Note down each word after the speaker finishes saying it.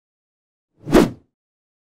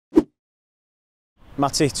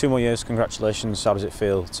Matty, 2 more years, congratulations. How does it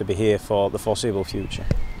feel to be here for the foreseeable future?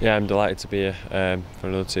 Yeah, I'm delighted to be here for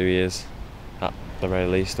another 2 years, at the very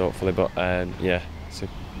least, hopefully. But yeah, it's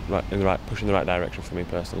pushing the right direction for me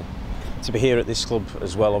personally. To be here at this club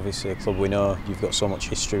as well, obviously a club we know you've got so much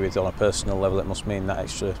history with on a personal level, it must mean that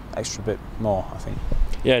extra bit more, I think.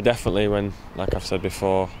 Yeah, definitely. When, like I've said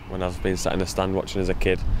before, when I've been sat in the stand watching as a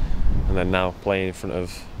kid, and then now playing in front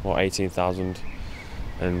of 18,000,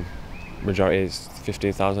 and majority is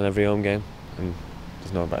 15,000 every home game, and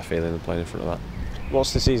there's no better feeling than playing in front of that.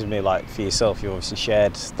 What's the season been like for yourself? You obviously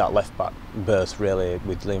shared that left back berth really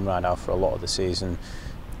with Liam Rideout for a lot of the season,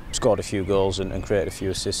 scored a few goals and created a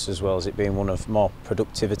few assists as well. Has it been one of more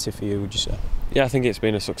productivity for you, would you say? Yeah, I think it's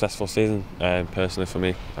been a successful season personally for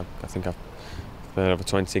me. I think I've played over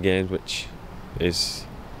 20 games, which is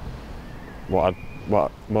what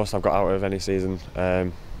most I've got out of any season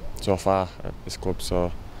so far at this club,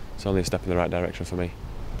 so it's only a step in the right direction for me.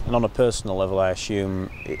 And on a personal level, I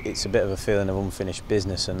assume it's a bit of a feeling of unfinished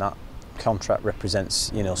business, and that contract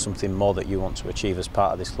represents, you know, something more that you want to achieve as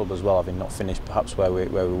part of this club as well, having not finished perhaps where we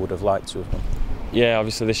would have liked to have done. Yeah,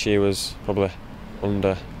 obviously this year was probably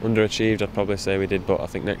underachieved, I'd probably say we did, but I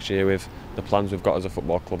think next year with the plans we've got as a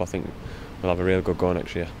football club, I think we'll have a real good go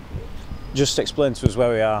next year. Just explain to us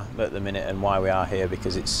where we are at the minute and why we are here,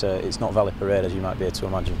 because it's not Valley Parade as you might be able to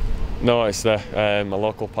imagine. No, it's a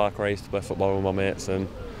local park where I used to play football with my mates and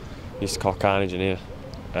used to call Carnage in here,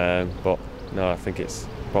 but no, I think it's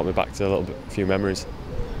brought me back to a few memories.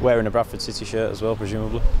 Wearing a Bradford City shirt as well,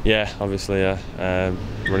 presumably? Yeah, obviously, yeah.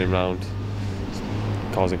 Running around,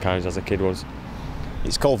 causing carnage as a kid was.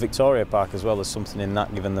 It's called Victoria Park as well. There's something in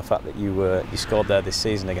that, given the fact that you scored there this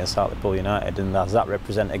season against Hartlepool United, and does that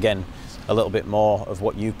represent again a little bit more of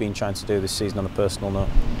what you've been trying to do this season on a personal note?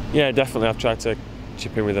 Yeah, definitely. I've tried to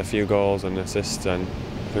chip in with a few goals and assists, and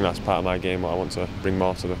I think that's part of my game, what I want to bring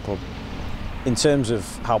more to the club. In terms of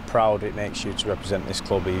how proud it makes you to represent this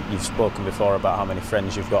club, you've spoken before about how many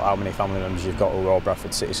friends you've got, how many family members you've got who are all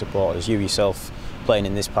Bradford City supporters. You yourself playing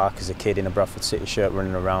in this park as a kid in a Bradford City shirt,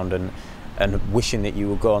 running around and wishing that you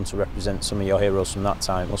would go on to represent some of your heroes from that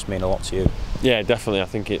time, it must mean a lot to you. Yeah, definitely. I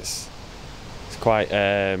think it's quite,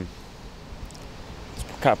 can't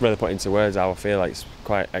really put into words how I feel. Like it's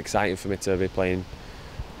quite exciting for me to be playing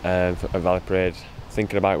at Valley Parade,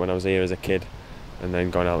 thinking about it when I was here as a kid and then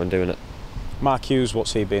going out and doing it. Mark Hughes,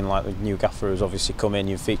 what's he been like? The new gaffer who's obviously come in,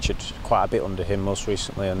 you've featured quite a bit under him most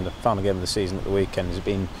recently, and the final game of the season at the weekend. Has it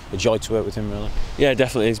been a joy to work with him, really? Yeah,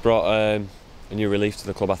 definitely. He's brought a new relief to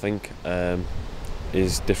the club, I think.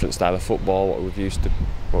 His different style of football, what we've used to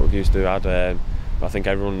have. But I think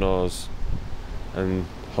everyone knows, and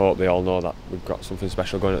hope they all know, that we've got something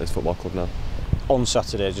special going at this football club now. On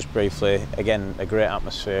Saturday, just briefly, again a great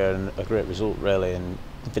atmosphere and a great result really, and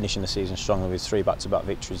finishing the season strongly with 3 back-to-back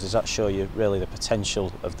victories. Does that show you really the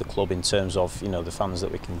potential of the club in terms of, you know, the fans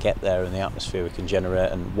that we can get there and the atmosphere we can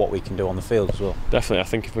generate and what we can do on the field as well? Definitely. I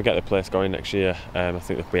think if we get the place going next year, I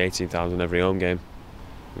think there'll be 18,000 every home game,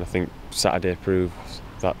 and I think Saturday proves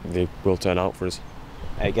that they will turn out for us.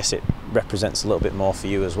 I guess it represents a little bit more for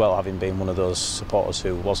you as well, having been one of those supporters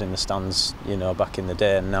who was in the stands, you know, back in the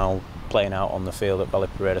day, and now playing out on the field at Valley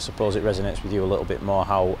Parade. I suppose it resonates with you a little bit more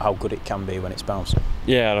how good it can be when it's bouncing.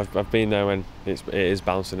 Yeah, I've been there when it is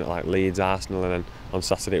bouncing at like Leeds, Arsenal, and then on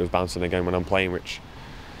Saturday it was bouncing again when I'm playing, which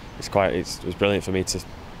is it was brilliant for me to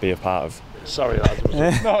be a part of. Sorry, lads,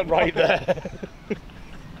 was not right there.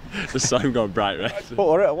 The sun going bright red. What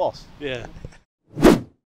were it? A loss? Yeah.